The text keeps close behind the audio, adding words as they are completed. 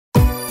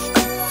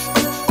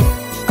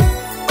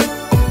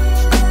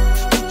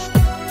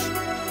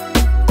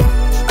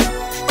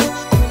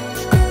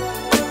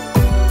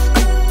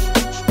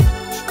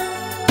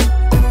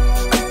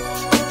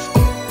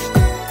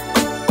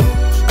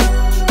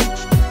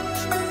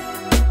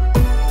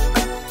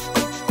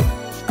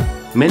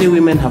Many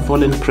women have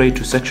fallen prey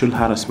to sexual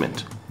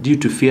harassment due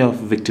to fear of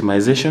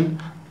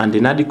victimization and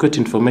inadequate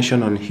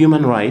information on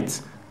human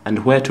rights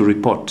and where to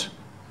report.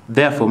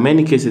 Therefore,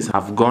 many cases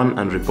have gone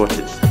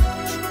unreported.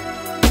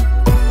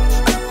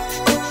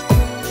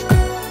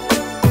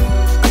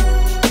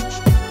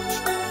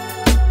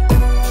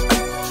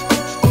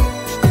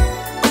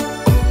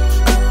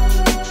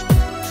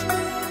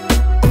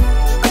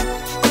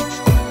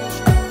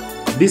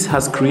 This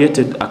has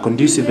created a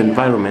conducive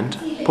environment,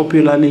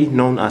 popularly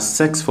known as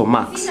sex for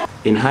marks,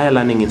 in higher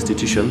learning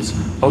institutions,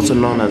 also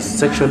known as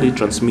sexually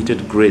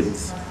transmitted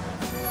grades.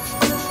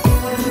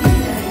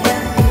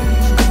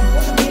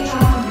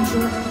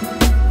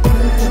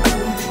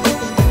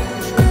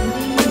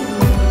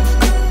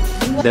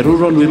 The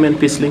Rural Women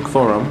Peacelink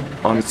Forum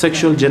on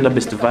Sexual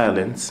Gender-Based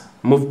Violence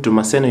moved to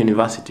Maseno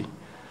University,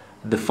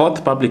 the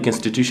fourth public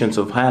institution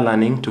of higher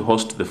learning to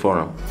host the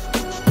forum.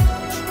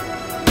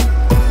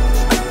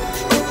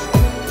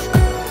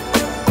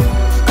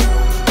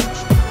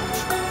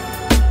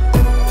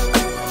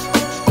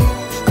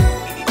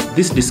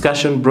 This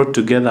discussion brought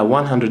together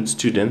 100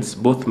 students,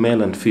 both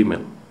male and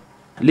female.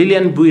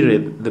 Lilian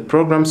Buire, the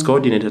program's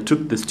coordinator,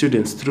 took the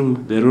students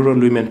through the Rural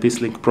Women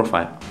Peacelink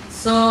profile.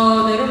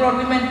 So the Rural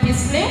Women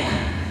Peacelink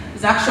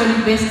is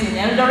actually based in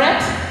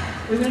Eldoret.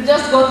 We will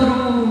just go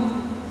through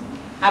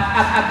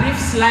a brief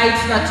slide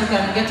so that you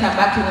can get a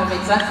backing of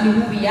exactly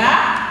who we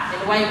are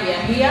and why we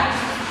are here,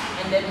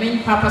 and the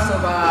main purpose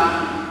of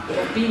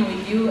being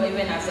with you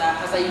even as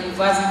a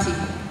university.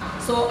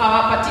 So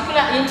our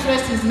particular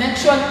interest is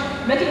making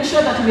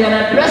sure that we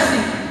are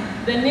addressing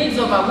the needs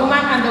of a woman,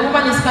 and the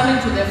woman is coming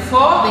to the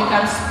fore. They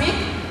can speak.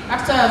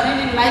 Actually, I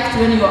really liked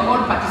when you are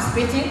all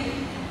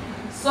participating.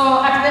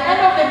 So at the end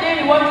of the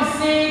day, we want to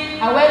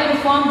see a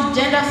well-informed,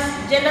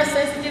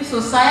 gender-sensitive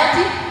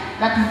society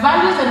that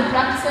values and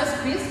practices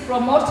peace,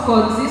 promotes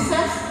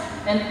coexistence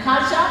and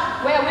culture,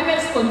 where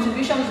women's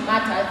contributions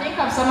matter. I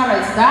think I've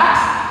summarized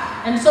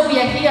that. And so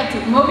we are here to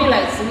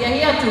mobilize, we are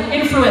here to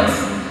influence,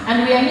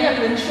 and we are here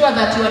to ensure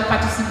that you are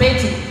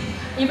participating,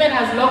 even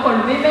as local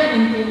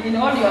women in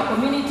all your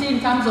community, in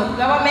terms of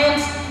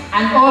government,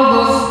 and all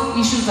those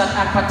issues that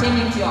are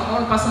pertaining to your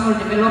own personal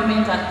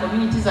development and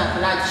communities at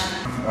large.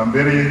 I'm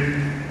very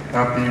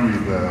happy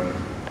with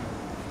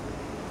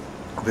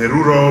the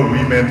Rural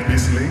Women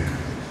Peacelink,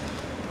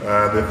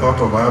 the thought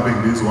of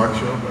having this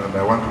workshop, and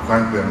I want to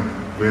thank them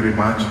very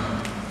much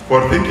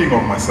for thinking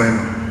of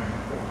Maseno.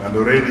 And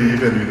already,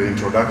 even with the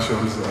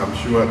introductions, I'm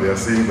sure they are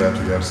saying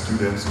that we are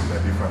students who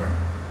are different.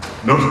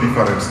 Not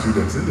different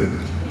students, isn't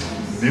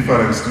it?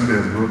 Different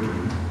students go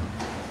to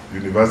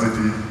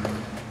university,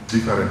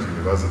 different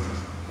universities.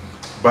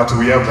 But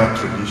we have that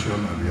tradition,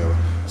 and we have.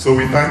 So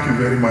we thank you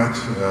very much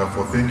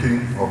for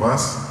thinking of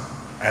us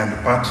and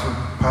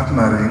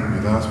partnering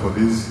with us for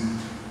this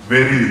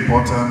very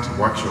important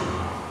workshop.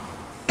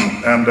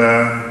 And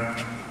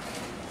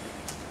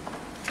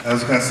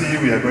as you can see,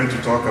 we are going to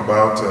talk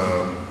about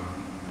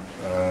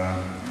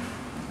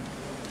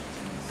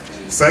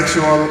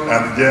sexual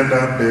and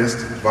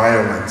gender-based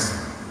violence.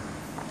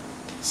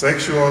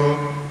 Sexual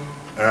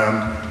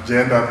and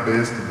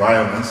gender-based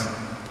violence.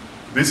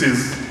 This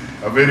is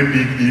a very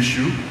big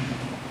issue,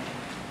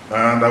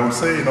 and I would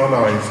say in all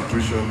our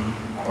institutions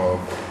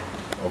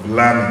of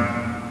learning.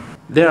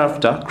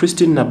 Thereafter,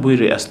 Christine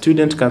Nabuire, a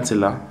student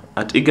councillor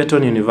at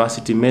Egerton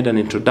University, made an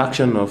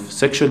introduction of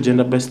sexual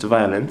gender-based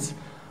violence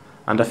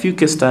and a few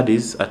case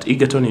studies at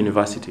Egerton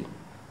University.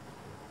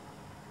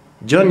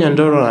 John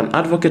Nyandoro, an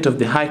advocate of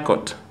the High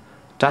Court,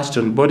 touched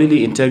on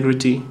bodily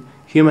integrity,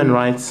 human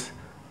rights,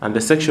 and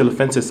the Sexual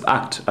Offences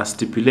Act as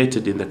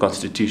stipulated in the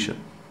Constitution.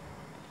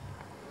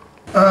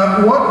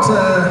 What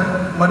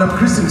Madam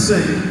Christine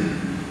said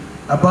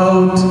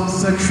about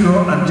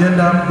sexual and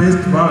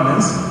gender-based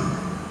violence,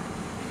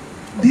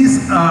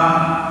 these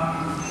are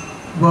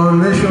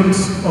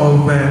violations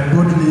of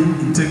bodily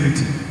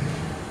integrity.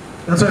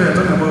 That's why we are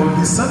talking about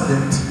this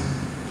subject,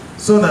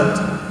 so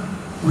that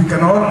we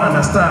can all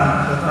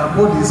understand that our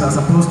bodies are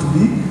supposed to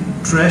be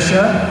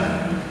treasured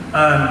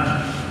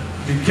and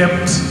be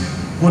kept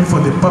only for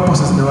the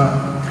purposes they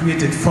were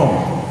created for.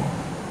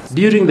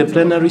 During the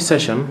plenary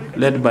session,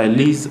 led by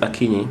Liz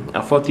Akinyi,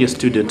 a fourth-year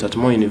student at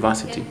Moi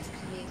University,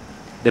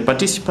 the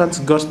participants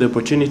got the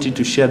opportunity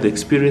to share the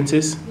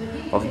experiences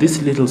of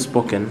this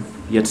little-spoken,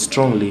 yet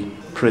strongly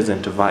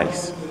present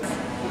vice.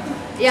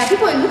 Yeah,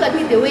 people will look at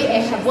me the way I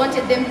have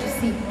wanted them to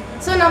see.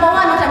 So number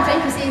one, what I'm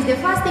trying to say is the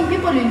first thing,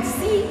 people will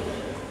see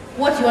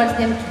what you want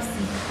them to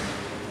see.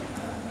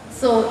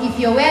 So if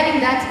you're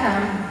wearing that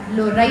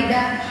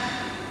lowrider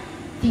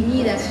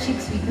thingy that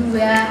chicks we do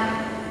where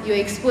you're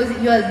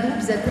exposing, your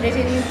boobs are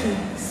threatening to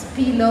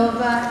spill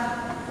over,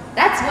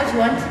 that's what you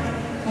want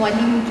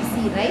mwalimu to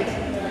see, right?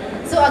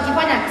 So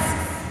akifanya,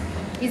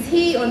 is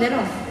he on the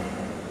wrong?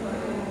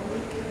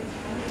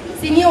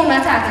 Senior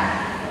unataka.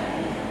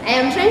 I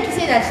am trying to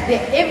say that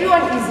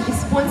everyone is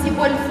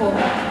responsible for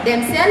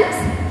themselves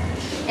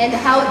and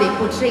how they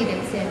portray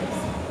themselves.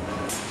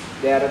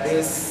 There are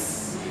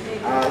these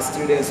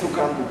students who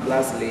come to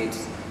class late.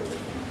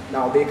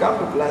 Now they come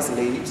to class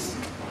late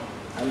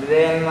And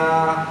then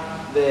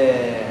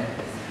the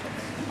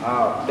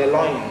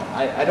loin.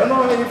 I don't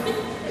know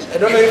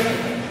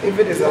if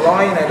it is a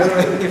loin. I don't know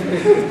if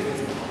it is,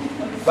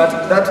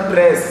 but that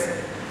dress.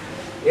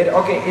 It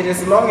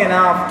is long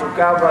enough to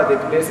cover the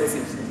places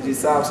it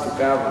deserves to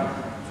cover,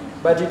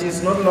 but it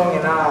is not long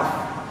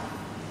enough.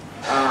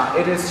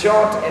 It is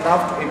short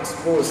enough to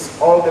expose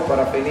all the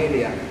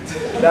paraphernalia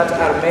that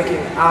are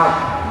making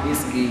up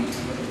this gate.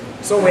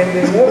 So when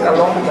they walk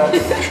along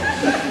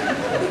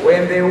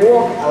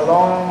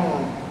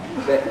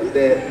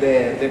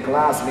the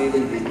class, maybe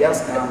they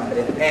just come and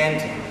then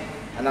enter,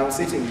 and I'm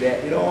sitting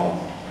there, you know,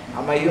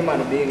 I'm a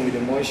human being with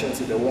emotions,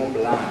 with a warm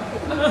blood.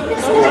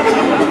 So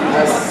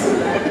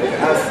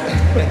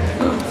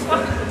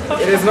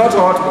it is not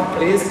hot,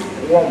 please,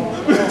 warm.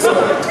 So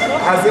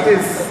as it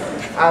is,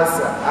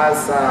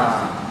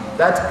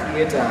 that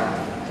creature,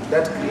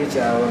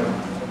 or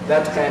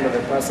that kind of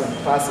a person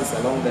passes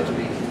along that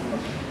way,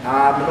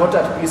 I'm not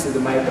at peace with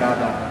my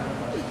brother.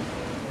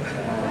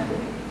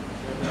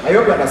 I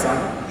hope you understand.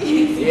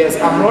 Yes,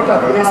 I'm not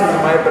at peace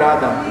with my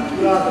brother.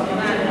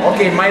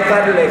 Okay, my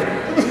third leg.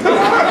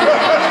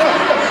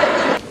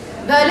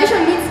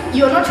 Violation means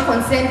you're not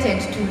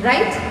consented to,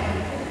 right?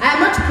 I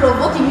am not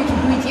provoking you to do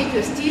it, yet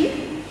you're still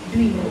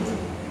doing it.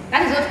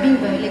 That is what being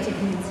violated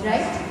means,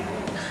 right?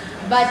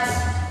 But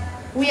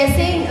we are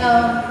saying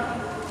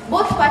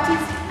both parties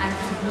are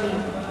to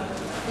blame.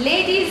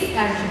 Ladies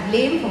are to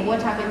blame for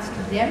what happens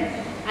to them,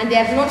 and they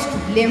are not to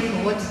blame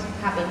for what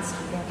happens to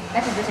them.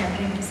 That is what I'm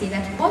trying to say,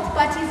 that both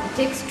parties, it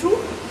takes two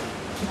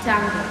to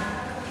tango.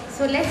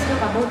 So let's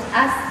talk about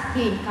us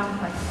here in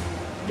campus.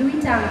 Do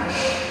we tango?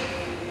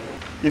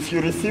 If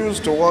you refuse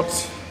to what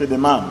he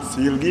demands,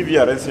 he'll give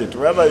you a receipt,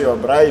 whether you're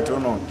bright or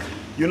not.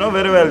 You know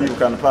very well you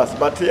can pass,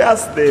 but he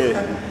has the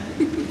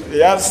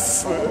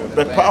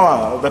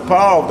power of the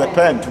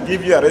pen to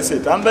give you a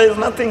receipt, and there is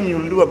nothing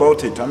you'll do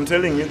about it. I'm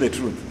telling you the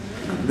truth.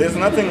 There's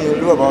nothing you'll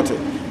do about it.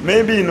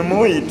 Maybe in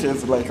Moi it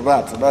is like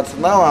that, but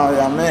now I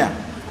am here.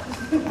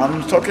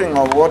 I'm talking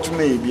of what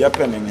may be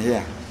happening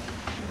here.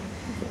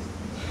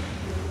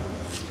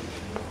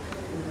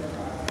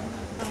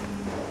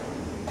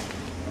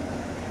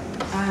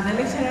 The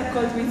lecturer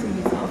called me to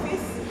his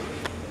office,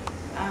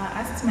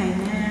 asked my name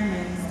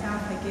and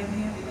stuff. I gave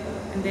him,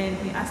 and then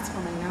he asked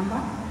for my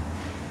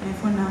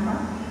phone number.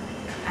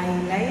 I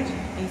lied.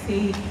 I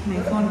said my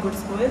phone got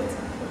spoiled.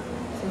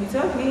 So he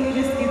told me, you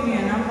just give me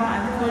a number,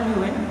 I'll call you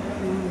when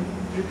you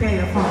repair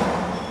your phone.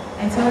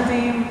 I told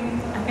him,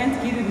 I can't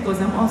give you because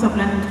I'm also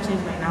planning to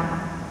change my number.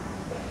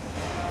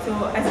 So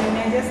as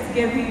I just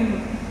gave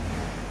him,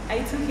 I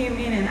took him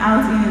in and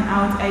out.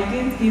 I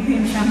didn't give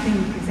him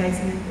something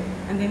precisely.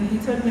 And then he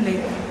told me,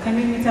 like, can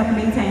we meet up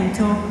later and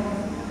talk?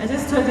 I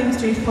just told him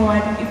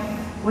straightforward, if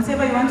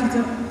whatever you want to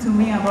talk to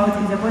me about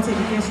is about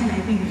education,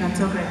 I think we can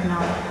talk right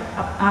now.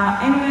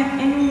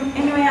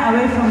 Anywhere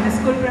away from the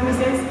school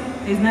premises,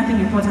 there's nothing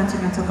important you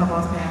can talk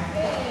about there.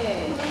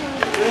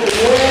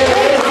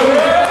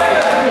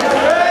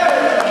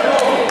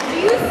 Do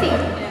you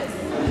think?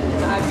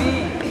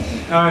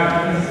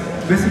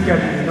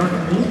 Basically, not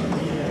me,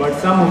 but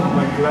some of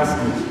my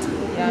classmates.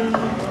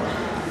 Yeah.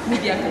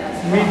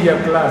 Media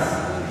class,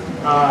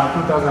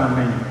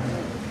 2009.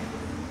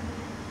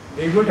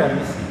 They got a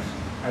receipt.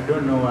 I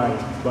don't know why,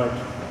 but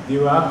they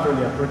were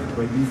actually approached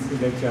by this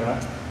lecturer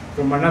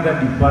from another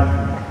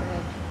department.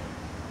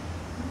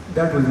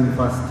 That was in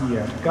first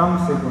year. Come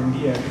second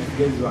year, these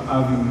guys were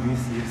having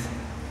receipts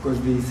because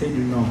they said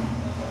no.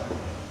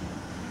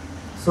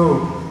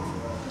 So,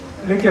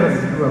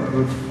 lecturers do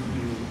approach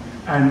you,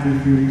 and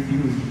if you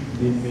refuse,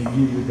 they may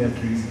give you that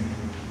receipt.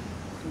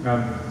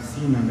 I've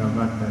seen and I've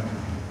heard that.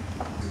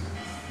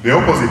 The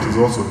opposite is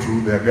also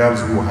true. There are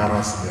girls who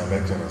harass their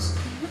lecturers.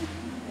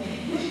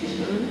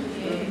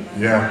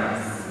 Yeah.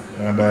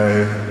 And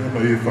I don't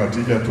know if a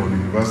teacher told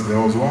university,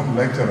 there was one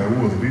lecturer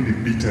who was really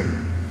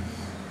beaten.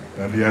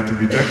 And he had to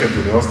be taken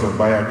to the hostel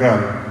by a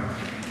girl.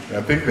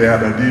 I think they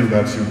had a deal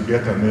that she would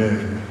get an A.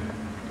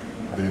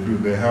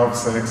 They have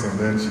sex and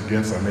then she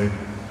gets an A.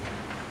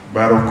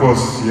 But of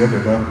course, she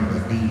ended up with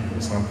a D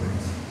or something.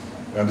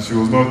 And she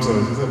was not,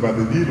 she said, but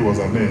the deal was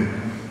an A.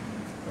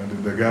 And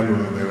the girl,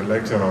 the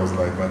lecturer was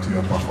like, but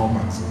your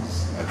performance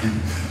was a D.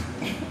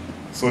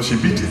 So she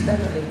beat him.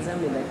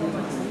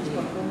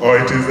 Oh,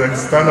 it is the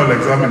external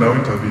examiner who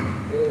intervened.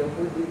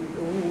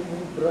 Who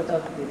brought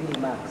out the real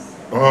marks.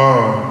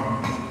 Oh,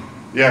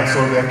 yeah,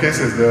 so their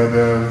cases,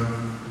 the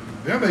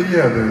other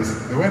year,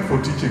 they went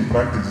for teaching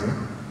practice.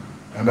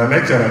 And a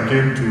lecturer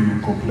came to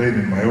complain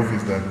in my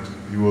office that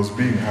he was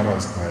being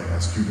harassed by a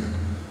student.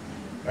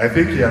 I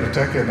think he had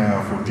taken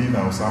her for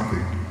dinner or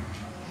something.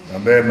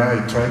 And then I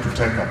tried to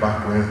take her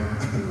back where,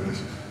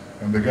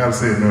 and the girl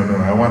said, no,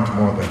 I want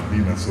more than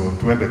dinner, so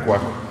 20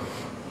 kwako.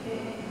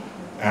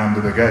 And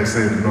the guy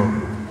said no.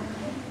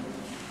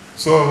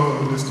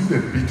 So the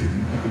student beat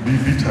him.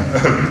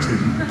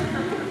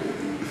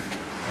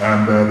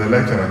 And the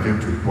lecturer came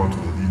to report to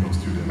the dean of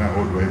students. Now,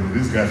 oh, wait,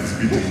 this guy is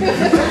beating me.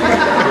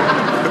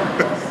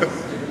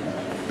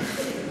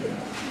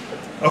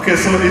 Okay,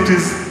 so it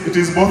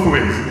is both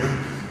ways.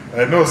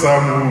 I know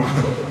some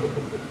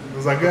who,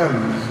 there's a girl,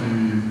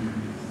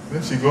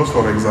 when she goes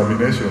for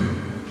examination,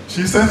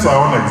 she sends her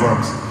own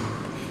exams.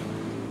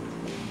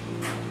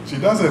 She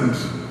doesn't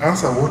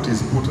answer what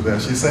is put there,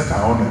 she sets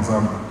her own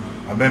exam,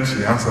 and then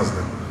she answers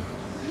them.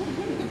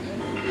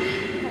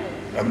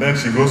 And then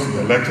she goes to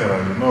the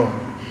lecturer, you know,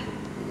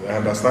 I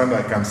understand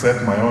I can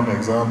set my own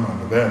exam,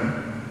 and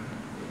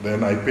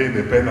then I pay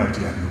the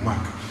penalty and you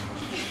mark.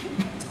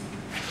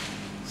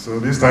 So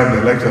this time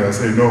the lecturer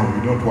said, no,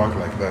 we don't work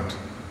like that.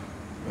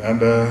 And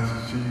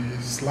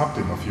she slapped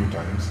him a few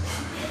times.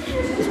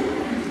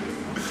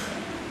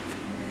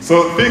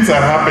 So things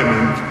are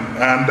happening,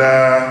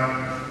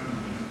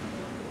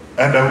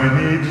 and we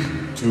need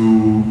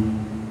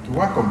to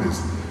work on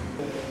this.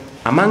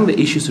 Among the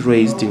issues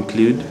raised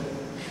include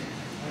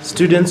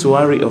students'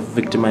 worry of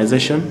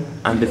victimization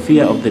and the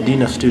fear of the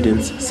dean of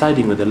students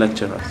siding with the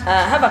lecturers.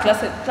 I have a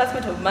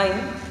classmate of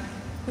mine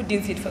who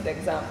didn't sit for the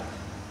exam,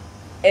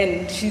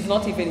 and she's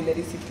not even in the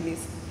receipt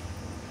list.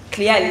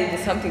 Clearly,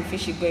 there's something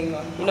fishy going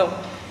on, you know.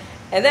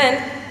 And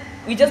then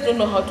we just don't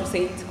know how to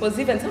say it, because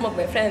even some of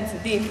my friends,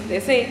 dean, they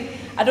say,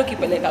 I don't keep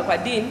a like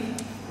a dean.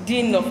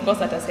 Dean, of course,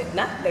 that I said,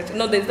 nah. Like,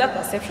 no, there's that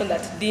perception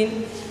that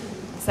dean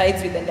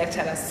sides with the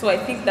lecturers. So I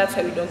think that's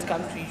why we don't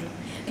come to you.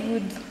 We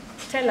would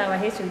tell our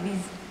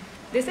HODs,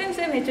 the same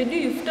HOD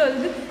you've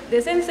told,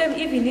 the same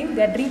evening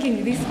they're drinking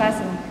with this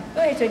person.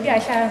 Oh, HOD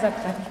ashaanza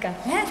kutatika.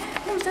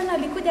 Msichana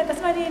alikuja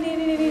akasema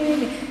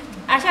nini.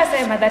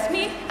 Ashasema that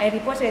me, I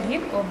reported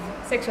him of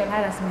sexual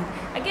harassment.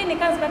 Again, he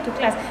comes back to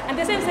class, and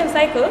the same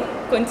cycle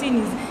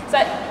continues. So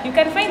you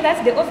can find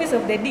that the office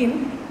of the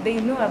dean, they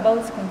know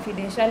about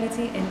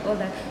confidentiality and all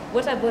that.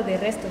 What about the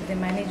rest of the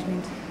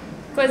management?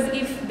 Because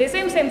if the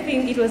same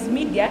thing, it was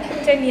media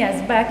 10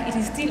 years back, it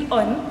is still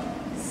on.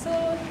 So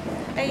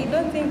I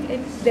don't think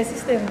the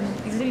system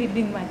is really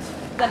doing much.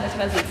 The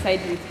lecturers will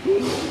side with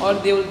him, or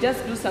they will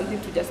just do something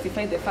to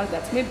justify the fact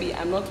that maybe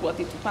I'm not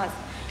worthy to pass.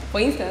 For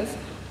instance,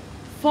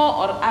 4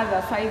 or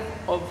other 5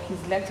 of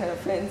his lecturer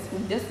friends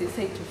will just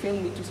decide to fail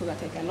me too so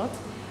that I cannot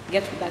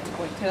get to that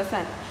point.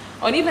 Understand?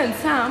 Or even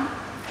some,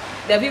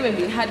 they have even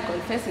been heard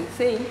confessing,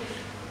 saying,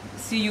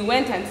 see, you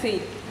went and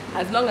said,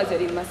 as long as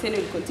you're in Maseno,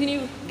 you'll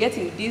continue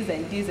getting this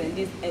and this and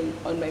this and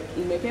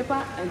in my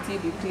paper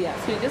until you clear.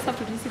 So you just have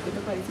to receive the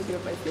paper, receive the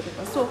paper, receive the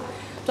paper. So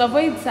to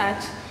avoid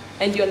such,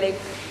 and you're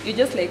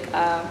just like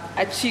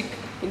a chick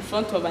in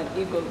front of an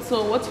eagle.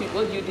 So what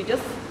you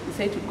just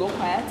decide to go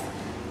quiet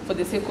for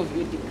the sake of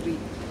your degree.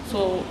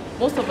 So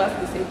most of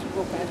us decide to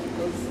go quiet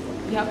because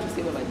we have to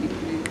save our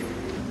degree.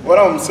 What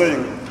I'm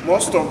saying,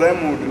 most of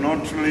them would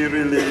not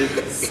really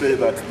say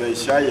that they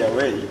shy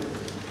away.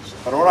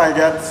 But what I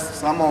get,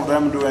 some of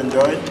them do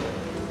enjoy,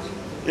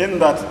 in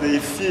that they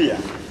fear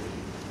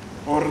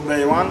or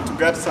they want to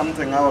get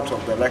something out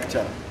of the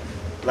lecture.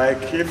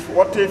 Like,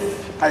 what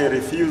if I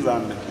refuse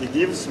and he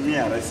gives me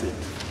a receipt?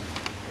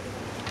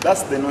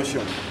 That's the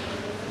notion.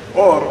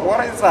 Or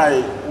what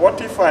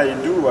if I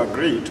do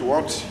agree to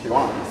what he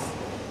wants?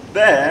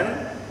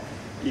 Then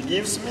he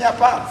gives me a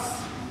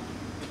pass.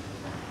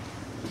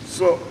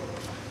 So,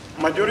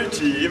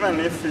 majority, even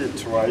if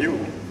it were you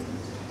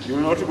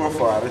will not go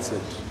for a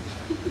receipt.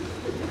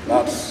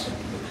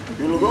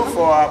 You will go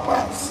for a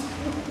pass.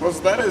 Because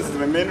that is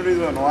the main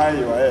reason why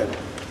you are here.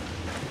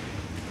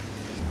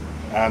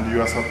 And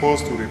you are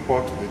supposed to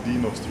report to the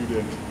dean of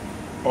students,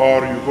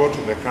 or you go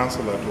to the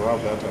counselor to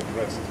have that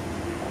addressed.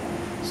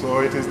 So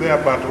it is there,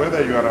 but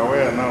whether you are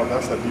aware now,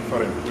 that's a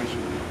different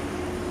question.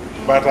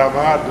 But I've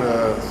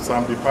had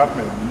some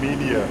department,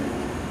 media,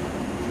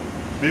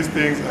 these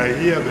things, I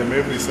hear them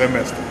every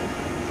semester,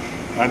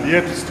 and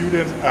yet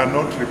students are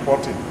not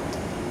reporting.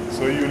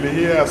 So you'll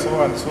hear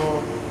so and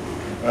so,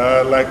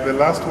 like the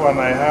last one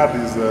I had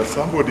is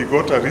somebody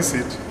got a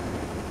receipt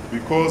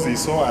because he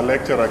saw a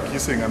lecturer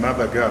kissing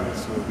another girl.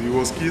 So he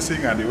was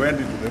kissing and he went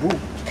into the room,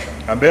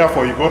 and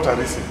therefore he got a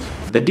receipt.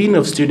 The Dean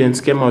of Students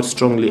came out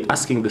strongly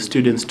asking the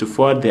students to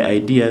forward their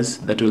ideas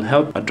that will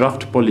help a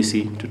draft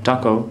policy to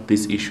tackle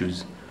these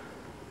issues.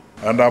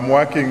 And I'm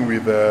working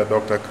with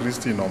Dr.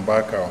 Christine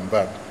Ombaka on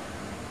that.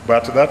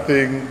 But that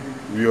thing,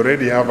 we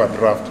already have a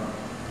draft.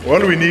 All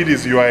we need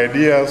is your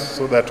ideas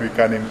so that we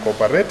can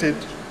incorporate it,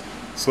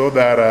 so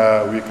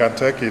that we can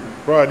take it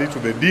probably to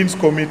the Dean's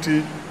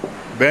Committee,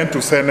 then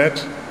to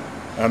Senate,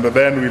 and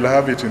then we'll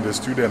have it in the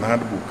student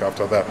handbook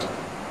after that.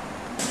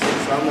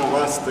 Some of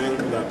us think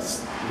that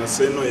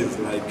Maseno is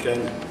like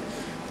Kenya,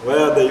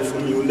 where they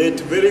formulate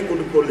very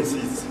good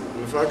policies,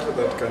 in fact,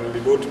 that can be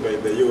voted by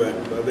the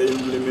UN, but the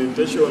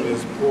implementation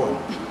is poor.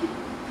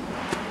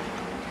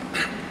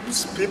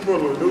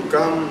 People do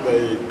come,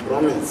 they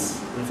promise.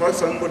 In fact,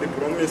 somebody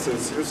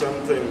promises you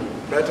something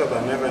better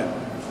than heaven,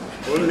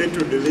 only to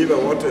deliver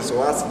what is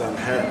worse than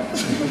hell.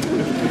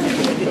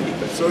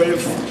 So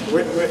if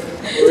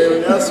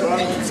we just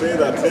want to say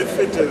that if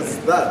it is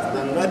that,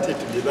 then let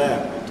it be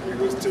there,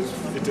 because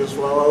it is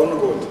for our own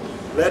good.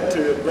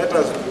 Let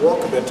us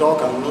walk the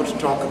talk and not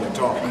talk the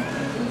talk.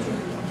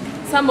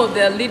 some of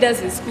the leaders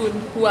in school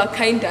who are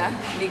kinda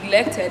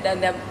neglected,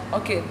 and the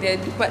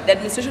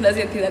administration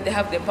doesn't think that they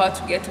have the power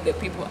to get to the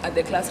people at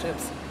the class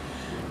reps.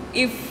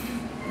 If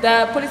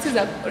the policies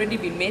have already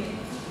been made,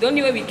 the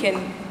only way we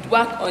can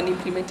work on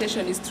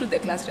implementation is through the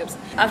class reps.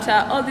 After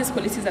all these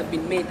policies have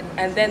been made,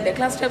 and then the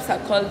class reps are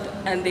called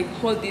and they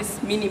hold these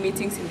mini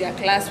meetings in their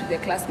class with their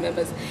class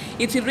members,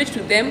 it will reach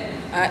to them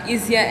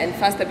easier and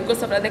faster,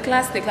 because after the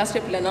class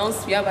rep will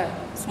announce, we have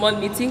a small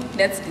meeting,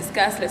 let's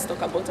discuss, let's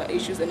talk about our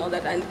issues and all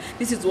that, and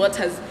this is what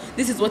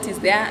is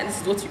there, and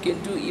this is what you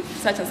can do if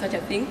such and such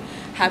a thing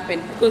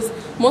happen. Because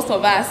most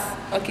of us,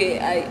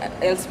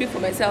 I'll speak for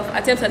myself,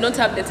 at times I don't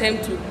have the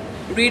time to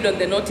read on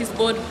the notice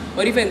board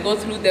or even go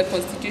through the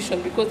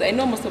constitution, because I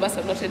know most of us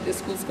have not read the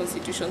school's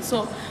constitution.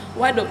 So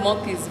word of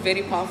mouth is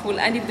very powerful,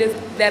 and if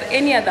there are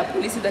any other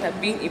policies that are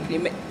being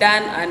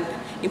done and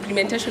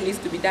implementation needs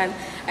to be done,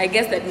 I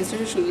guess the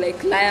administration should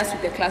liaise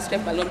with the class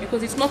rep alone,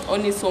 because it's not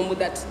only SOMU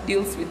that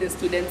deals with the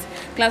students.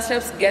 Class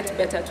reps get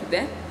better to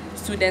the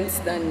students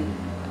than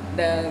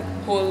the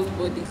whole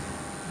body.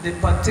 The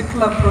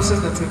particular process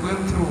that we're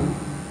going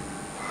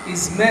through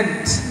is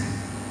meant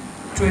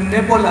to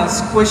enable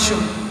us question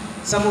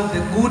some of the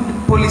good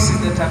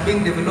policies that are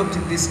being developed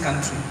in this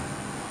country.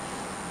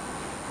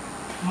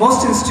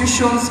 Most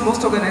institutions,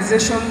 most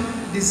organizations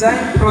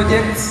design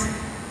projects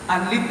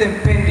and leave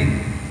them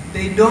pending.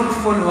 They don't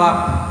follow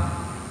up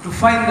to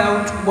find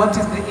out what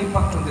is the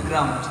impact on the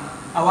ground.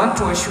 I want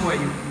to assure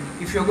you,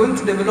 if you're going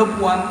to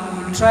develop one,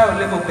 we will try our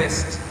level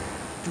best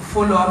to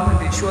follow up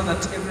and ensure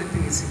that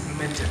everything is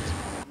implemented.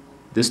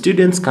 The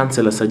Students'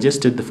 Councillor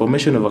suggested the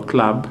formation of a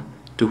club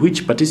to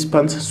which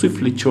participants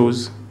swiftly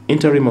chose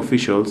interim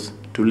officials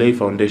to lay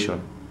foundation.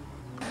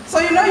 So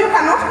you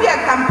cannot be a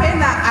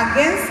campaigner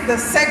against the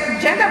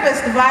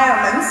gender-based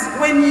violence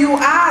when you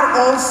are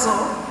also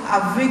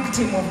a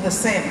victim of the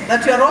same.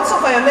 That you are also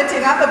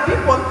violating other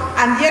people,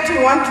 and yet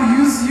we want to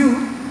use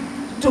you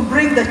to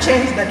bring the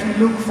change that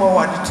we look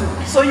forward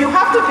to. So you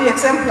have to be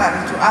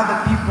exemplary to other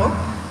people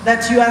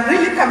that you are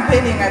really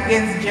campaigning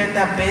against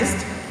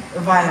gender-based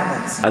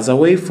violence. As a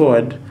way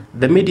forward,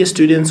 the media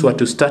students were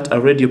to start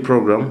a radio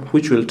program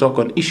which will talk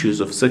on issues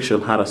of sexual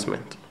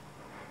harassment.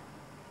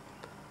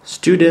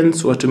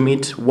 Students were to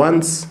meet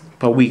once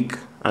per week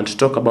and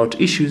talk about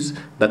issues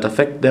that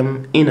affect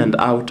them in and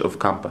out of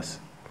campus.